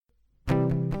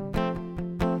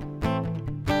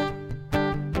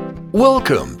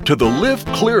Welcome to the Live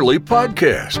Clearly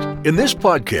podcast. In this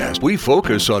podcast, we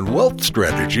focus on wealth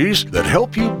strategies that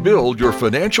help you build your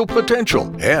financial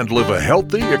potential and live a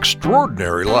healthy,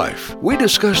 extraordinary life. We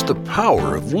discuss the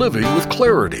power of living with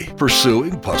clarity,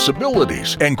 pursuing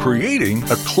possibilities, and creating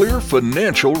a clear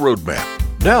financial roadmap.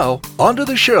 Now, onto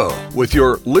the show with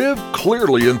your Live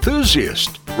Clearly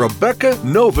enthusiast, Rebecca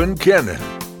Novin Cannon.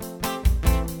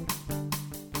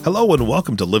 Hello and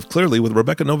welcome to Live Clearly with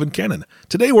Rebecca Novin Cannon.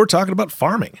 Today we're talking about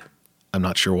farming. I'm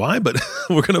not sure why, but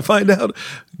we're going to find out.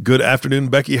 Good afternoon,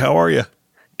 Becky. How are you?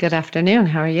 Good afternoon.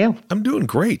 How are you? I'm doing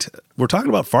great. We're talking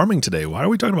about farming today. Why are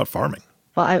we talking about farming?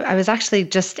 Well, I was actually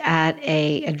just at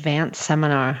an advanced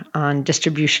seminar on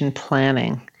distribution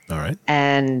planning. All right.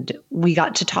 And we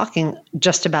got to talking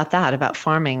just about that, about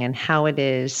farming and how it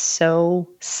is so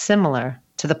similar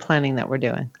to the planning that we're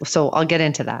doing. So I'll get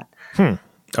into that.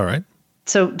 All right.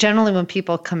 So generally when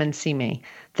people come and see me,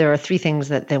 there are three things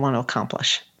that they want to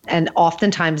accomplish. And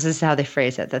oftentimes this is how they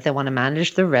phrase it, that they want to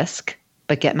manage the risk,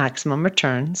 but get maximum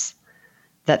returns,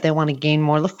 that they want to gain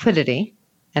more liquidity,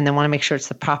 and they want to make sure it's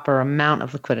the proper amount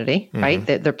of liquidity, right?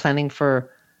 They're planning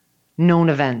for known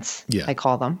events, I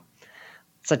call them,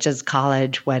 such as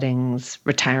college, weddings,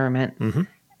 retirement.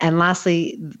 And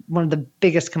lastly, one of the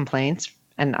biggest complaints,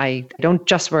 and I don't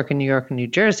just work in New York and New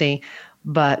Jersey,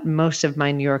 but most of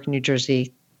my New York and New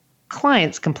Jersey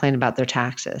clients complain about their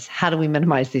taxes. How do we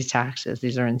minimize these taxes?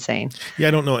 These are insane. Yeah,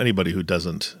 I don't know anybody who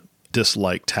doesn't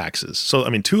dislike taxes. So, I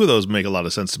mean, two of those make a lot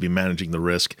of sense to be managing the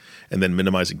risk and then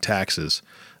minimizing taxes.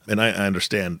 And I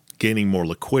understand gaining more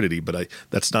liquidity, but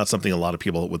that's not something a lot of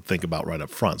people would think about right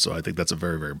up front. So I think that's a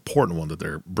very, very important one that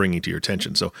they're bringing to your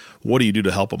attention. So what do you do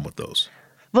to help them with those?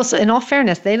 Well, so in all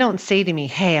fairness, they don't say to me,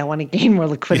 hey, I want to gain more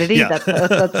liquidity. Yeah.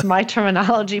 That's my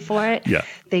terminology for it. Yeah.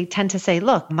 They tend to say,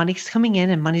 look, money's coming in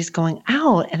and money's going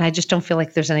out, and I just don't feel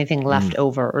like there's anything left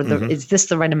over, or is this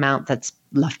the right amount that's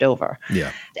left over?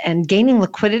 Yeah. And gaining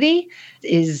liquidity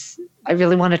I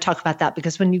really want to talk about that,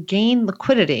 because when you gain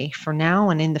liquidity for now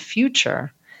and in the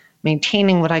future,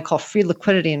 maintaining what I call free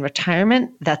liquidity in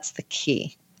retirement, that's the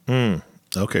key.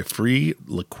 Okay, free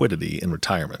liquidity in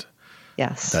retirement.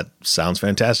 Yes. That sounds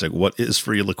fantastic. What is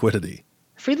free liquidity?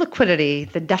 Free liquidity,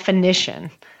 the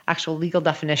definition, actual legal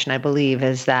definition, I believe,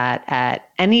 is that at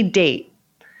any date,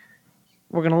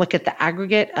 we're going to look at the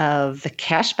aggregate of the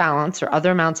cash balance or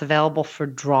other amounts available for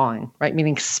drawing, right?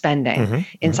 Meaning spending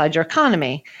inside your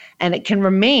economy, and it can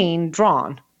remain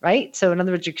drawn, right? So in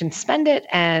other words, you can spend it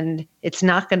and it's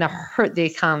not going to hurt the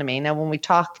economy. Now, when we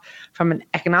talk from an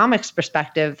economics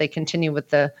perspective, they continue with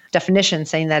the definition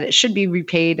saying that it should be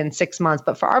repaid in 6 months.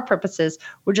 But for our purposes,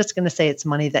 we're just going to say it's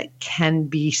money that can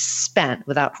be spent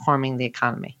without harming the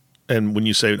economy. And when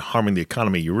you say harming the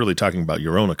economy, you're really talking about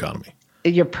your own economy.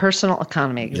 Your personal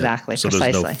economy, exactly, So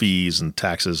precisely. there's no fees and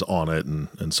taxes on it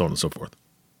and so on and so forth.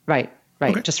 Right.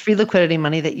 Okay. Just free liquidity,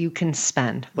 money that you can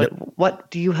spend.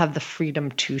 What do you have the freedom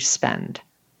to spend?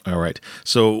 All right.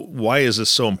 So why is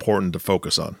this so important to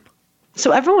focus on?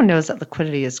 So everyone knows that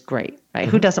liquidity is great, right?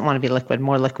 Who doesn't want to be liquid,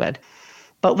 more liquid?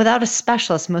 But without a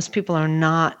specialist, most people are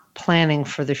not planning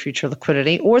for their future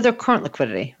liquidity or their current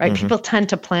liquidity, right? People tend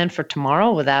to plan for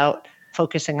tomorrow without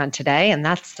focusing on today, and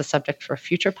that's the subject for a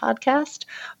future podcast.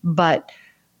 But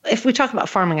if we talk about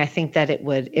farming, I think that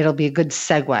it'll be a good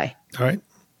segue. All right.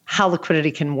 How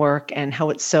liquidity can work and how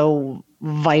it's so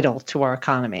vital to our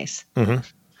economies.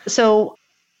 So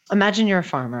imagine you're a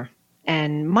farmer,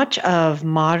 and much of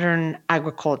modern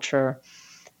agriculture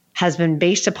has been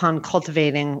based upon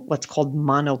cultivating what's called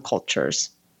monocultures.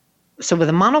 So with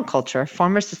a monoculture,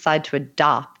 farmers decide to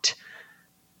adopt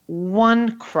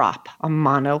one crop, a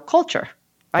monoculture,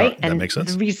 right? That makes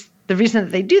sense. The reason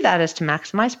that they do that is to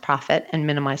maximize profit and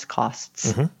minimize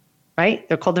costs. Right?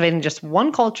 They're cultivating just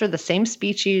one culture, the same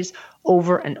species,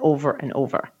 over and over and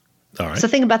over. All right. So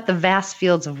think about the vast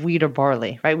fields of wheat or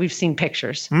barley, right? We've seen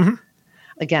pictures.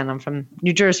 Again, I'm from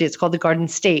New Jersey. It's called the Garden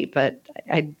State, but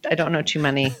I don't know too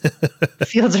many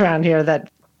fields around here that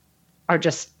are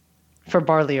just for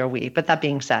barley or wheat. But that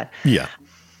being said,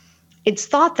 it's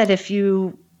thought that if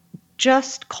you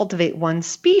just cultivate one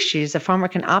species, a farmer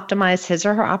can optimize his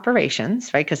or her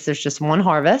operations, right? Because there's just one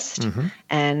harvest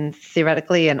and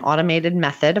theoretically an automated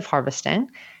method of harvesting.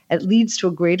 It leads to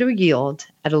a greater yield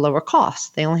at a lower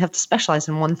cost. They only have to specialize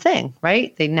in one thing,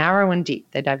 right? They narrow and deep.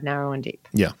 They dive narrow and deep.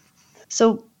 Yeah.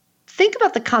 So think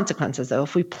about the consequences, though.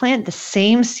 If we plant the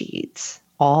same seeds,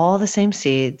 all the same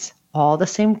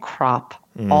crop,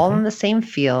 all in the same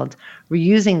field, we're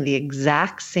using the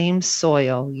exact same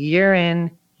soil year in,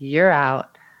 year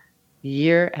out,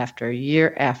 year after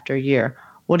year after year.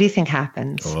 What do you think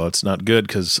happens? Well, it's not good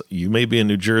because you may be in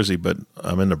New Jersey, but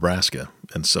I'm in Nebraska.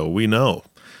 And so we know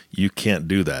you can't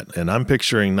do that. And I'm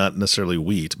picturing not necessarily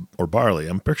wheat or barley.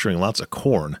 I'm picturing lots of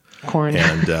corn. Corn.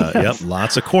 And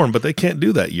lots of corn, but they can't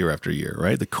do that year after year,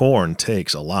 right? The corn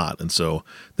takes a lot. And so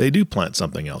they do plant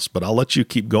something else. But I'll let you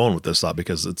keep going with this thought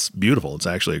because it's beautiful. It's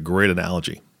actually a great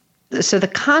analogy. So the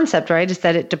concept, right, is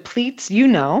that it depletes,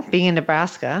 being in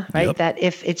Nebraska, right, Yep. that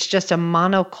if it's just a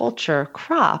monoculture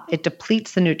crop, it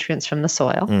depletes the nutrients from the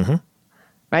soil,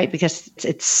 right, because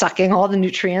it's sucking all the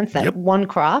nutrients, that one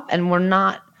crop, and we're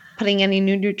not putting any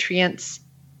new nutrients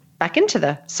back into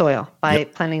the soil by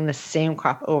planting the same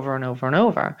crop over and over and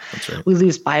over. That's right. We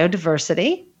lose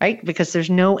biodiversity, right, because there's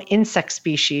no insect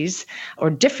species or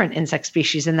different insect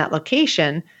species in that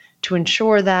location to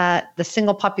ensure that the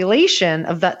single population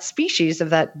of that species,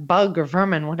 of that bug or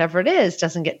vermin, whatever it is,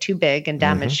 doesn't get too big and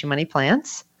damage too many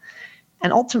plants.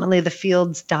 And ultimately, the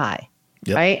fields die,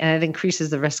 right? And it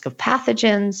increases the risk of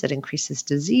pathogens. It increases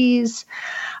disease.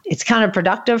 It's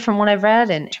counterproductive from what I've read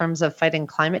in terms of fighting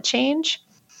climate change.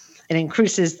 It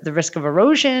increases the risk of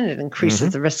erosion. It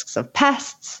increases the risks of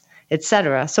pests, et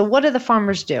cetera. So what do the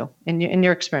farmers do in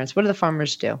your experience? What do the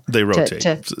farmers do? They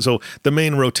rotate. So the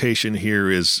main rotation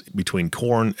here is between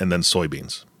corn and then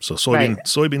soybeans. So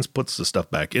soybeans puts the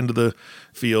stuff back into the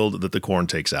field that the corn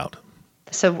takes out.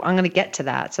 So I'm going to get to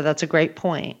that. So that's a great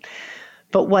point.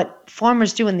 But what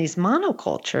farmers do in these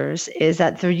monocultures is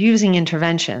that they're using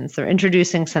interventions. They're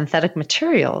introducing synthetic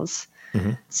materials.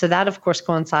 So that, of course,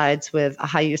 coincides with a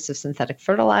high use of synthetic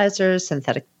fertilizers,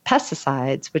 synthetic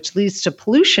pesticides, which leads to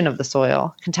pollution of the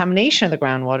soil, contamination of the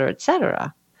groundwater, et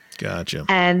cetera. Gotcha.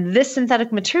 And this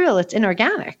synthetic material, it's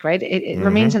inorganic, right? It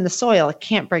remains in the soil. It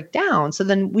can't break down. So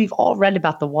then we've all read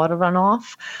about the water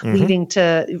runoff leading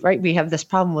to, right? We have this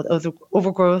problem with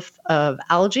overgrowth of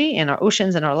algae in our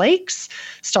oceans and our lakes,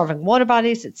 starving water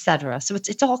bodies, et cetera. So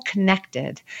it's all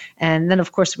connected. And then,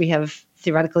 of course, we have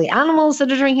theoretically animals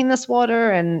that are drinking this water,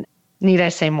 and need I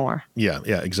say more? Yeah,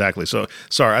 exactly. So,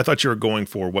 sorry, I thought you were going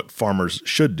for what farmers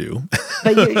should do.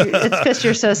 But it's because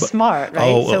you're so smart, right?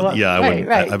 Oh, so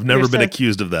right. I've never been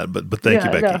accused of that, but thank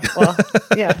you,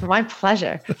 Becky. My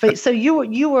pleasure. But so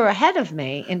you were ahead of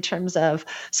me in terms of,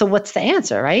 so what's the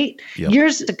answer, right? Yep.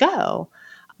 Years ago,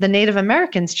 the Native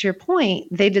Americans, to your point,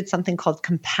 they did something called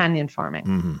companion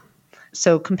farming.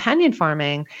 So companion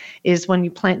farming is when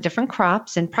you plant different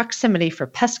crops in proximity for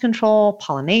pest control,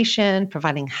 pollination,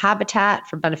 providing habitat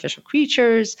for beneficial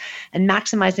creatures, and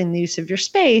maximizing the use of your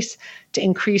space to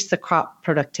increase the crop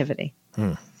productivity.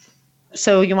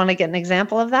 So you want to get an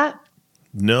example of that?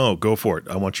 No, go for it.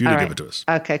 I want you to give it to us.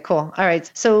 Okay, cool. All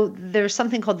right. So there's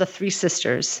something called the Three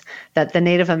Sisters that the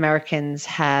Native Americans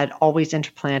had always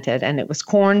interplanted, and it was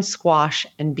corn, squash,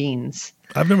 and beans.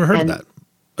 I've never heard of that.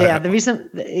 Yeah,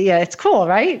 it's cool,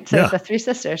 right? So the Three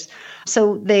Sisters.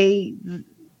 So the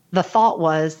thought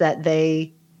was that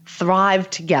they thrive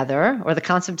together, or the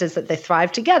concept is that they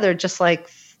thrive together just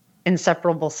like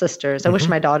inseparable sisters. I wish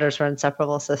my daughters were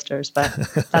inseparable sisters, but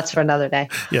that's for another day.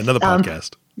 Another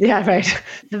podcast. Yeah, right.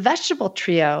 The vegetable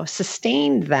trio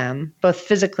sustained them both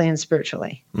physically and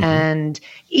spiritually. And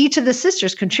each of the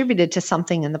sisters contributed to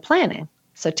something in the planting.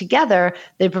 So together,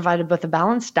 they provided both a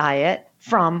balanced diet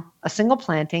from a single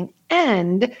planting,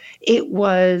 and it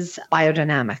was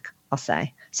biodynamic, I'll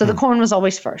say. So the corn was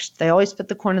always first. They always put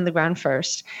the corn in the ground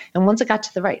first. And once it got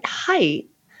to the right height,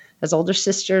 as older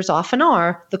sisters often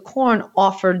are, the corn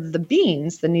offered the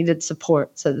beans the needed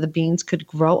support so that the beans could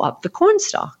grow up the corn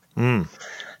stalk.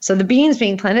 So the beans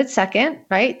being planted second,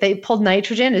 right? They pulled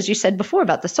nitrogen, as you said before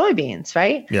about the soybeans,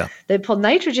 right? Yeah. They pulled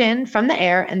nitrogen from the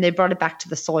air and they brought it back to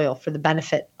the soil for the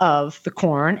benefit of the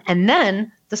corn, and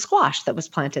then the squash that was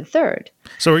planted third.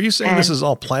 So are you saying this is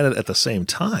all planted at the same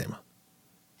time?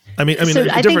 I mean, So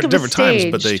I think different times,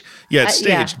 but it's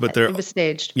staged, but it was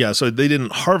staged. Yeah, so they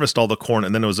didn't harvest all the corn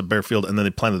and then it was a bare field and then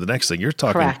they planted the next thing. You're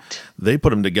talking, Correct. They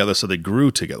put them together so they grew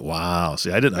together. Wow.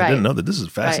 See, I didn't know that. This is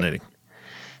fascinating. Right.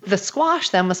 The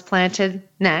squash then was planted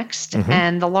next,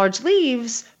 and the large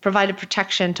leaves provided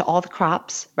protection to all the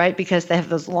crops, right? Because they have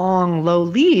those long, low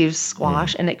leaves,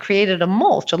 squash, and it created a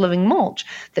mulch, a living mulch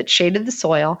that shaded the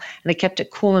soil, and it kept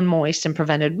it cool and moist and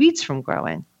prevented weeds from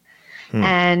growing.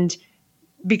 And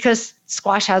because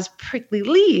squash has prickly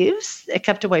leaves, it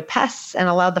kept away pests and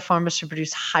allowed the farmers to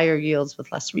produce higher yields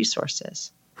with less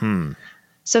resources.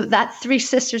 So that Three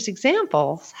Sisters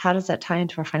example, how does that tie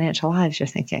into our financial lives, you're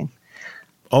thinking?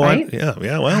 Oh, right? yeah.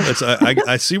 Well, it's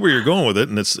I see where you're going with it,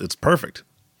 and it's perfect.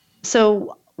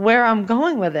 So where I'm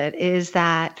going with it is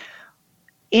that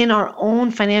in our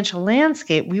own financial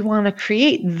landscape, we want to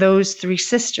create those three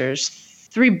sisters,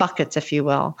 three buckets, if you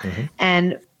will.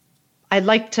 And I'd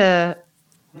like to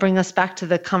bring us back to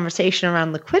the conversation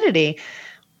around liquidity.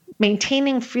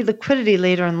 maintaining free liquidity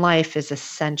later in life is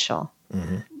essential.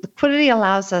 Liquidity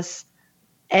allows us,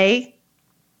 A,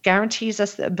 guarantees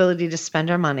us the ability to spend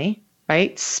our money,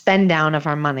 right? Spend down of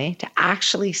our money, to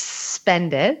actually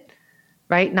spend it,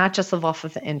 right? Not just live off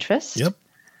of the interest. Yep.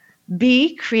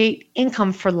 B, create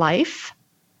income for life,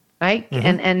 right?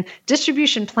 And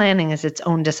distribution planning is its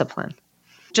own discipline.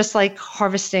 Just like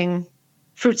harvesting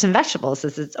fruits and vegetables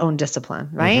is its own discipline,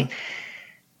 right?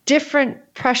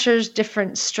 Different pressures,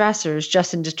 different stressors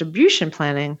just in distribution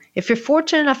planning. If you're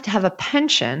fortunate enough to have a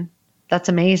pension, that's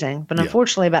amazing. But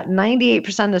unfortunately, about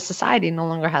 98% of society no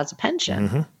longer has a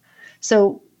pension.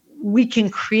 So we can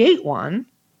create one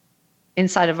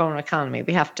inside of our own economy.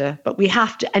 We have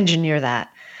to engineer that.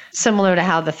 Similar to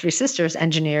how the three sisters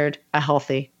engineered a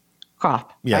healthy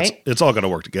crop, right? It's all got to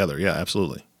work together. Yeah,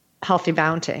 absolutely. Healthy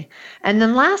bounty. And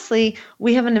then lastly,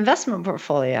 we have an investment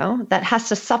portfolio that has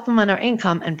to supplement our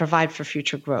income and provide for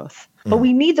future growth. But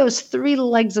we need those three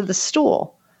legs of the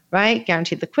stool, right?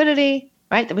 Guaranteed liquidity,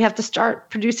 right? That we have to start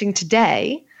producing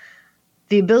today.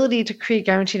 The ability to create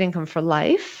guaranteed income for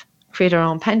life, create our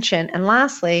own pension. And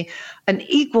lastly, an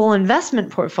equal investment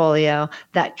portfolio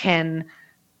that can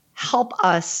help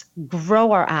us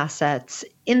grow our assets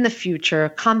in the future,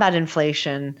 combat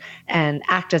inflation, and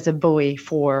act as a buoy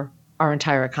for our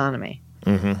entire economy.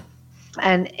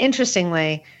 And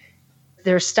interestingly,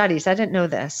 there are studies, I didn't know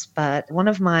this, but one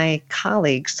of my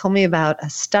colleagues told me about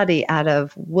a study out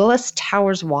of Willis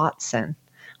Towers Watson,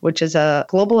 which is a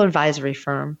global advisory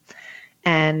firm.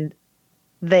 And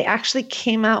they actually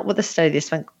came out with a study, they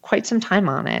spent quite some time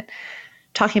on it,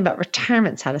 talking about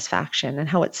retirement satisfaction and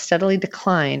how it steadily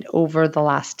declined over the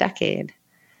last decade.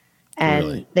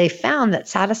 And they found that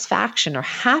satisfaction or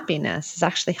happiness is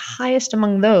actually highest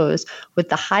among those with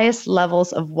the highest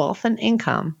levels of wealth and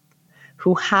income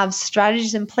who have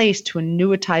strategies in place to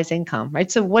annuitize income, right?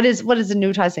 So what is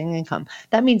annuitizing income?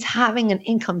 That means having an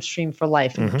income stream for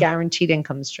life, a guaranteed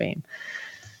income stream.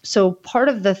 So part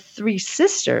of the three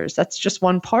sisters, that's just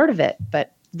one part of it,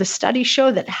 but the studies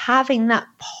show that having that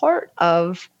part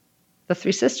of the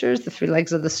three sisters, the three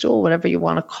legs of the stool, whatever you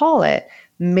want to call it,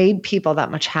 made people that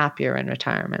much happier in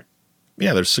retirement.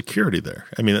 Yeah, there's security there.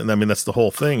 I mean, that's the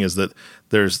whole thing, is that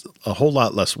there's a whole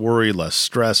lot less worry, less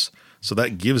stress. So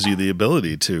that gives you the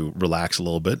ability to relax a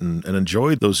little bit and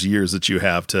enjoy those years that you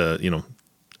have to,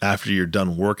 after you're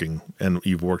done working and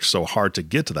you've worked so hard to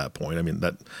get to that point. I mean,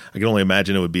 that I can only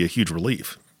imagine it would be a huge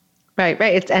relief. Right.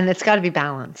 It's got to be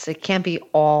balanced. It can't be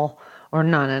all or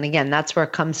none. And again, that's where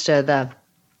it comes to the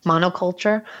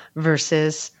monoculture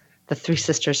versus the three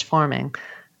sisters farming.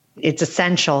 It's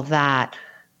essential that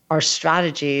our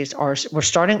strategies we're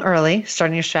starting early,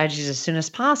 starting your strategies as soon as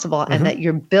possible, and that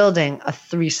you're building a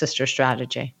three sister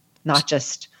strategy, not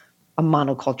just a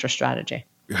monoculture strategy.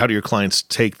 How do your clients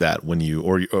take that when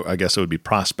or I guess it would be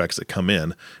prospects that come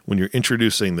in when you're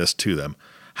introducing this to them?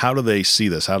 How do they see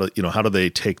this? How do they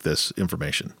take this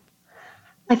information?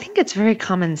 I think it's very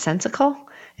commonsensical,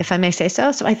 if I may say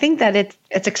so. So I think that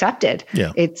it's accepted.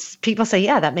 Yeah. It's people say,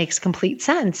 yeah, that makes complete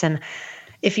sense. And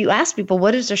if you ask people,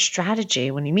 what is their strategy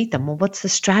when you meet them? Well, what's the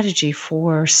strategy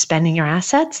for spending your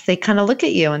assets? They kind of look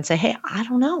at you and say, hey, I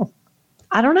don't know.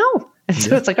 And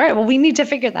so it's like, all right, well, we need to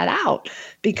figure that out,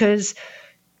 because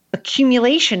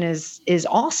accumulation is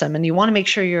awesome and you want to make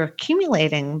sure you're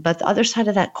accumulating. But the other side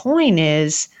of that coin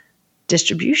is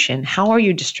distribution. How are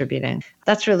you distributing?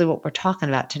 That's really what we're talking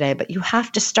about today. But you have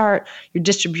to start your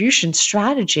distribution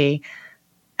strategy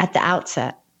at the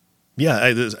outset. Yeah.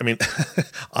 I mean,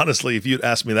 honestly, if you'd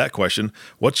asked me that question,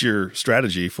 what's your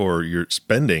strategy for your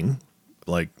spending?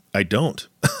 Like, I don't.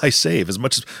 I save. As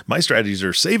much as my strategies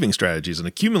are saving strategies and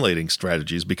accumulating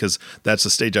strategies, because that's the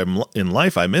stage in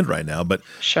life I'm in right now. But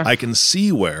sure, I can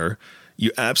see where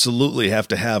you absolutely have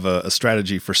to have a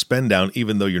strategy for spend down,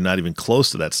 even though you're not even close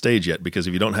to that stage yet. Because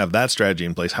if you don't have that strategy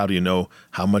in place, how do you know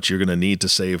how much you're going to need to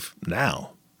save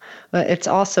now? But it's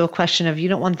also a question of, you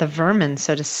don't want the vermin,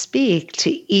 so to speak,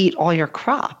 to eat all your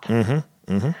crop.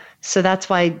 So that's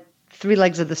why three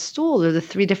legs of the stool, or the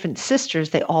three different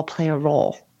sisters, they all play a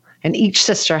role. And each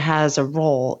sister has a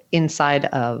role inside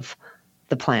of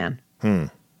the plan.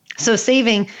 So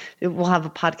saving, we'll have a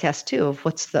podcast too of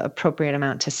what's the appropriate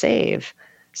amount to save.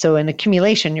 So in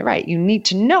accumulation, you're right, you need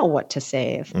to know what to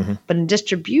save. But in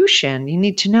distribution, you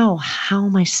need to know, how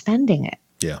am I spending it?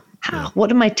 Yeah. What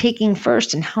am I taking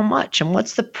first, and how much, and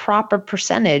what's the proper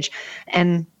percentage?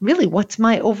 And really, what's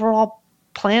my overall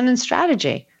plan and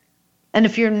strategy? And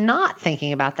if you're not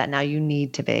thinking about that now, you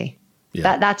need to be.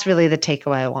 Yeah. That's really the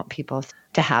takeaway I want people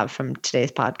to have from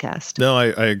today's podcast. No,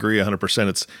 I agree 100%.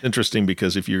 It's interesting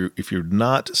because if you're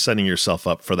not setting yourself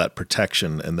up for that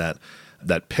protection and that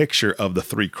that picture of the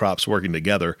three crops working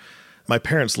together. My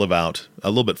parents live out a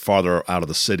little bit farther out of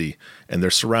the city, and they're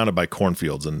surrounded by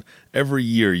cornfields. And every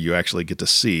year you actually get to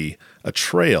see a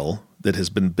trail that has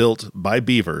been built by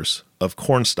beavers of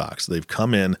corn stalks. They've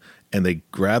come in and they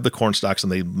grab the corn stalks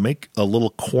and they make a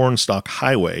little corn stalk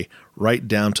highway right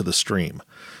down to the stream.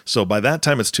 So by that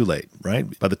time, it's too late,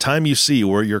 right? By the time you see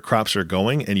where your crops are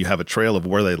going and you have a trail of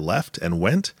where they left and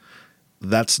went,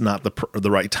 that's not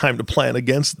the right time to plan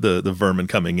against the vermin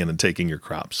coming in and taking your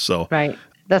crops. So right.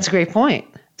 That's a great point.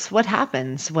 So what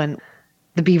happens when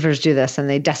the beavers do this and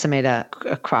they decimate a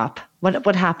crop?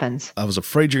 What happens? I was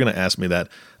afraid you're going to ask me that.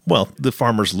 Well, the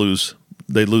farmers lose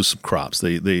some crops.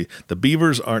 The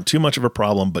beavers aren't too much of a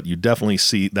problem, but you definitely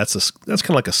see that's kind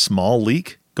of like a small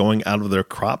leak going out of their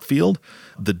crop field.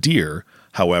 The deer,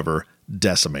 however,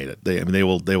 decimate it. They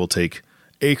will take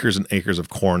acres and acres of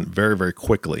corn very, very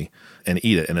quickly and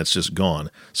eat it, and it's just gone.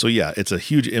 So yeah, it's a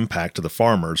huge impact to the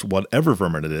farmers, whatever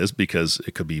vermin it is, because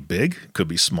it could be big, it could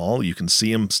be small. You can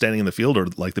see them standing in the field, or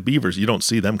like the beavers, you don't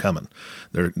see them coming.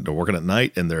 They're working at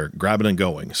night and they're grabbing and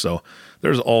going. So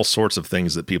there's all sorts of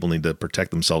things that people need to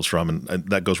protect themselves from, and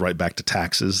that goes right back to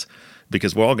taxes,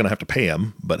 because we're all going to have to pay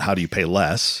them, but how do you pay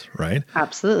less, right?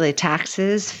 Absolutely.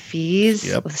 Taxes, fees,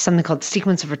 Yep. with something called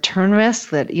sequence of return risk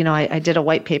that, I did a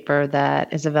white paper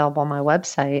that is available on my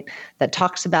website that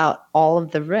talks about all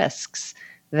of the risks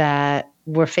that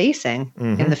we're facing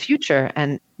in the future.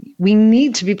 And we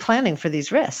need to be planning for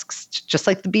these risks, just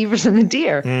like the beavers and the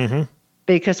deer,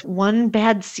 because one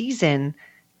bad season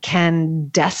can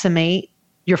decimate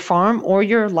your farm or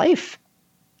your life,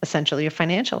 essentially your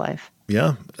financial life.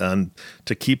 Yeah. And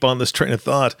to keep on this train of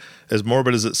thought, as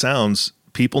morbid as it sounds,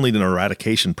 people need an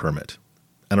eradication permit.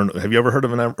 I don't know. Have you ever heard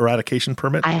of an eradication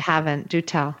permit? I haven't. Do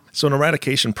tell. So an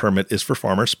eradication permit is for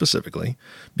farmers specifically,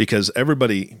 because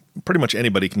pretty much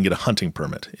anybody can get a hunting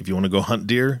permit. If you want to go hunt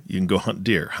deer, you can go hunt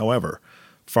deer. However,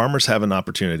 farmers have an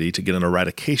opportunity to get an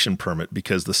eradication permit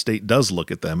because the state does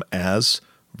look at them as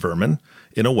vermin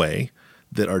in a way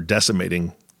that are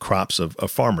decimating crops of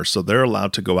farmers. So they're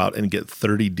allowed to go out and get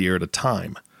 30 deer at a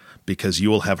time, because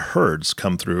you will have herds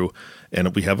come through.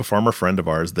 And we have a farmer friend of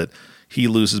ours that he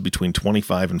loses between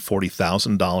 $25,000 and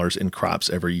 $40,000 in crops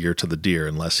every year to the deer,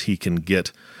 unless he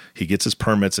gets his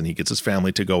permits and he gets his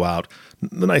family to go out.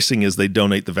 The nice thing is they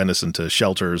donate the venison to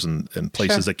shelters and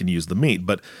places that can use the meat.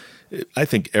 But I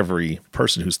think every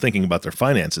person who's thinking about their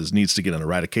finances needs to get an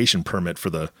eradication permit for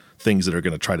the things that are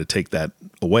going to try to take that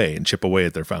away and chip away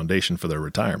at their foundation for their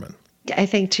retirement. I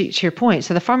think to your point,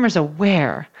 so the farmer's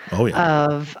aware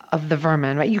of the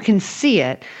vermin, right? You can see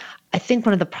it. I think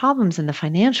one of the problems in the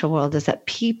financial world is that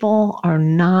people are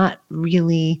not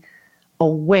really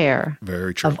aware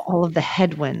of all of the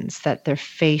headwinds that they're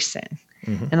facing.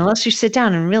 And unless you sit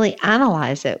down and really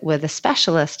analyze it with a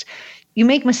specialist, you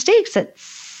make mistakes that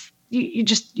you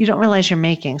don't realize you're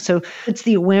making. So it's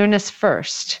the awareness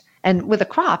first. And with a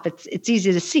crop, it's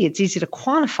easy to see, it's easy to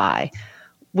quantify.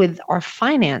 With our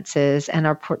finances and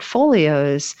our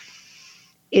portfolios,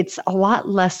 it's a lot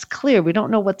less clear. We don't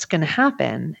know what's going to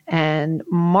happen. And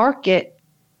market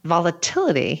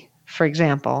volatility, for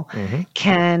example,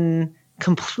 can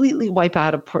completely wipe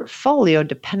out a portfolio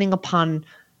depending upon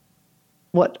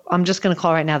what I'm just going to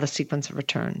call right now the sequence of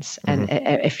returns, and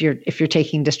if you're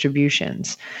taking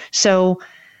distributions. So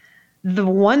the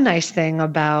one nice thing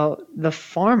about the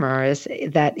farmer is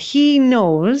that he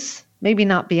knows, maybe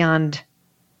not beyond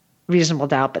reasonable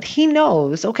doubt, but he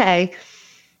knows, okay,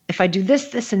 if I do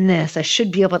this, this, and this, I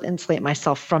should be able to insulate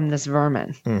myself from this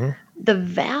vermin. The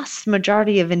vast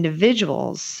majority of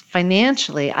individuals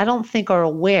financially, I don't think are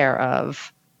aware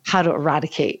of how to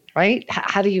eradicate, right?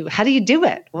 How do you do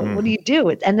it? What do you do?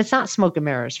 And it's not smoke and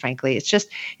mirrors, frankly. It's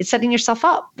setting yourself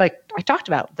up, like I talked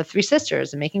about, the three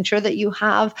sisters, and making sure that you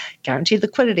have guaranteed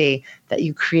liquidity, that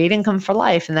you create income for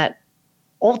life, and that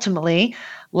ultimately,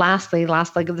 last leg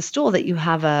of the stool, that you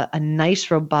have a nice,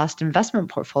 robust investment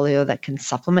portfolio that can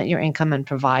supplement your income and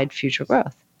provide future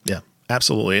growth. Yeah,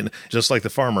 absolutely. And just like the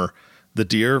farmer, the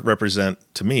deer represent,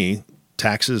 to me,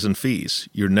 taxes and fees.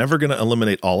 You're never going to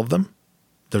eliminate all of them.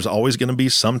 There's always going to be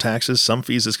some taxes, some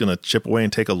fees that's going to chip away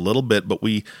and take a little bit, but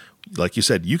like you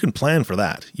said, you can plan for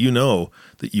that. You know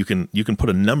that you can put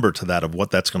a number to that of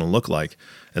what that's going to look like.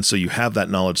 And so you have that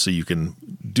knowledge so you can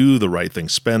do the right thing,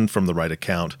 spend from the right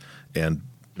account, and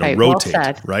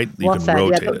rotate, right? You can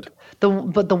rotate it.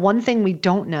 But the one thing we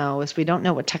don't know is we don't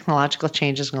know what technological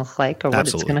change is going to look like, or what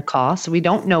it's going to cost. We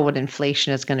don't know what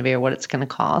inflation is going to be or what it's going to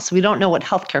cost. We don't know what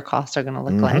healthcare costs are going to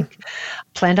look like.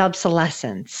 Planned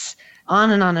obsolescence,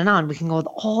 on and on and on. We can go with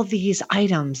all these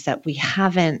items that we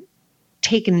haven't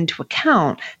taken into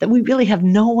account that we really have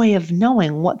no way of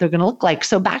knowing what they're going to look like.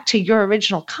 So back to your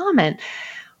original comment,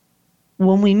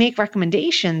 when we make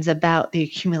recommendations about the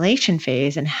accumulation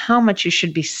phase and how much you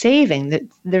should be saving, that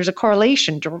there's a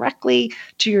correlation directly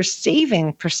to your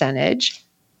saving percentage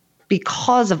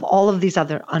because of all of these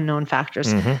other unknown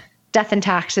factors. Death and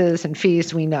taxes and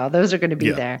fees, we know those are going to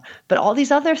be there. But all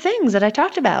these other things that I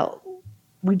talked about,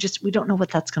 we don't know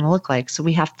what that's going to look like. So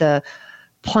we have to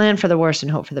plan for the worst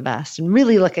and hope for the best, and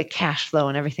really look at cash flow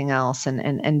and everything else,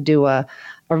 and do a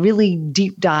really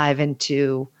deep dive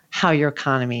into how your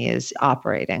economy is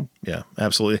operating. Yeah,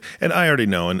 absolutely. And I already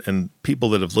know, and people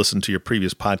that have listened to your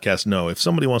previous podcast know, if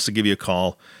somebody wants to give you a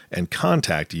call and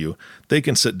contact you, they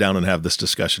can sit down and have this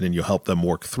discussion, and you'll help them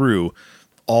work through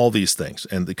all these things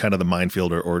and the kind of the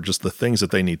minefield or just the things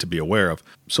that they need to be aware of.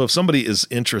 So if somebody is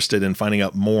interested in finding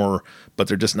out more, but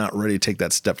they're just not ready to take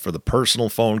that step for the personal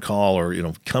phone call or,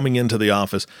 coming into the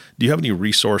office, do you have any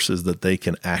resources that they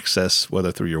can access,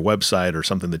 whether through your website or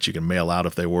something that you can mail out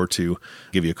if they were to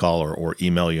give you a call or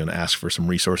email you and ask for some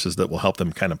resources that will help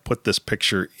them kind of put this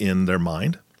picture in their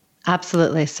mind?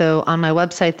 Absolutely. So on my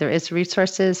website, there is a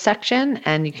resources section,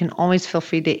 and you can always feel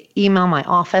free to email my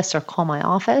office or call my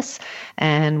office,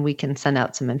 and we can send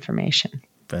out some information.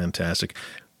 Fantastic.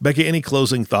 Becky, any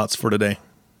closing thoughts for today?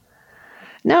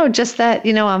 No, just that,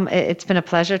 it's been a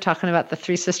pleasure talking about the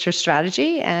Three Sisters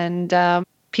strategy, and I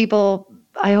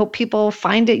hope people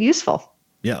find it useful.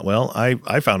 Yeah, well,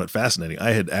 I found it fascinating.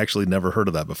 I had actually never heard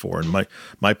of that before. And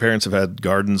my parents have had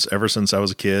gardens ever since I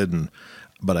was a kid,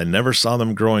 but I never saw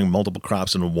them growing multiple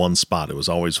crops in one spot. It was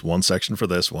always one section for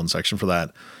this, one section for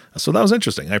that. So that was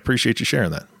interesting. I appreciate you sharing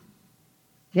that.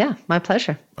 Yeah, my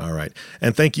pleasure. All right.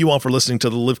 And thank you all for listening to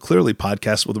the Live Clearly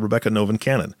podcast with Rebecca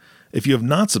Noven-Cannon. If you have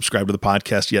not subscribed to the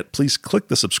podcast yet, please click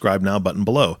the subscribe now button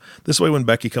below. This way, when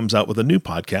Becky comes out with a new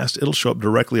podcast, it'll show up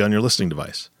directly on your listening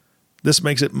device. This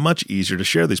makes it much easier to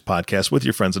share these podcasts with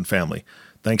your friends and family.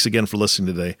 Thanks again for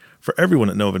listening today. For everyone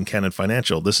at Noven-Cannon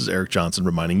Financial, this is Eric Johnson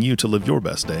reminding you to live your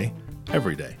best day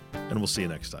every day. And we'll see you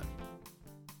next time.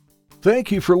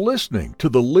 Thank you for listening to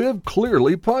the Live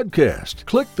Clearly podcast.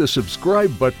 Click the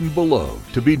subscribe button below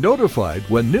to be notified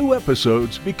when new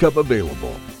episodes become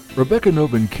available. Rebecca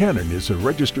Noven-Cannon is a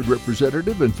registered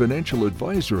representative and financial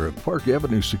advisor of Park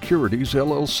Avenue Securities,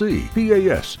 LLC,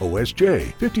 PAS,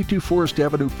 OSJ, 52 Forest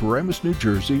Avenue, Paramus, New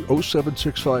Jersey,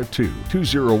 07652,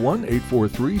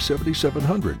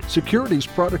 201-843-7700. Securities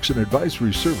products and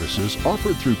advisory services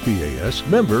offered through PAS,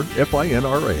 member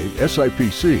FINRA,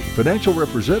 SIPC, financial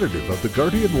representative of the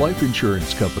Guardian Life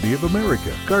Insurance Company of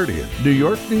America, Guardian, New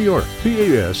York, New York.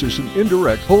 PAS is an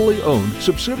indirect, wholly owned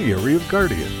subsidiary of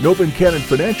Guardian. Noven-Cannon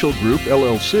Financial Group,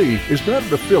 LLC, is not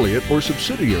an affiliate or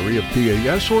subsidiary of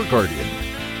PAS or Guardian.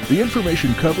 The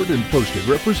information covered and posted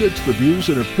represents the views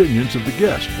and opinions of the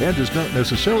guest and does not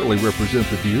necessarily represent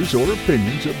the views or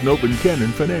opinions of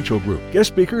Noven-Cannon Financial Group. Guest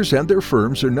speakers and their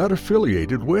firms are not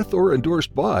affiliated with or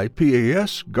endorsed by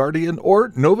PAS, Guardian,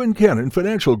 or Noven-Cannon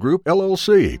Financial Group,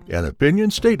 LLC, and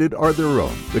opinions stated are their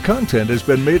own. The content has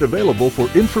been made available for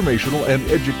informational and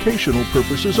educational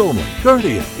purposes only.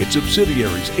 Guardian, its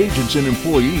subsidiaries, agents, and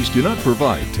employees do not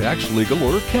provide tax, legal,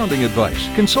 or accounting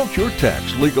advice. Consult your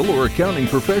tax, legal, or accounting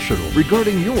professional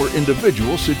regarding your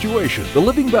individual situation. The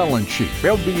Living Balance Sheet,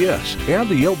 LBS, and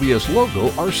the LBS logo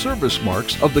are service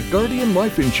marks of the Guardian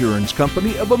Life Insurance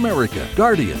Company of America.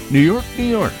 Guardian, New York, New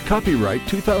York. Copyright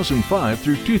 2005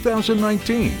 through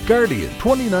 2019. Guardian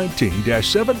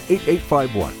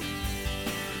 2019-78851.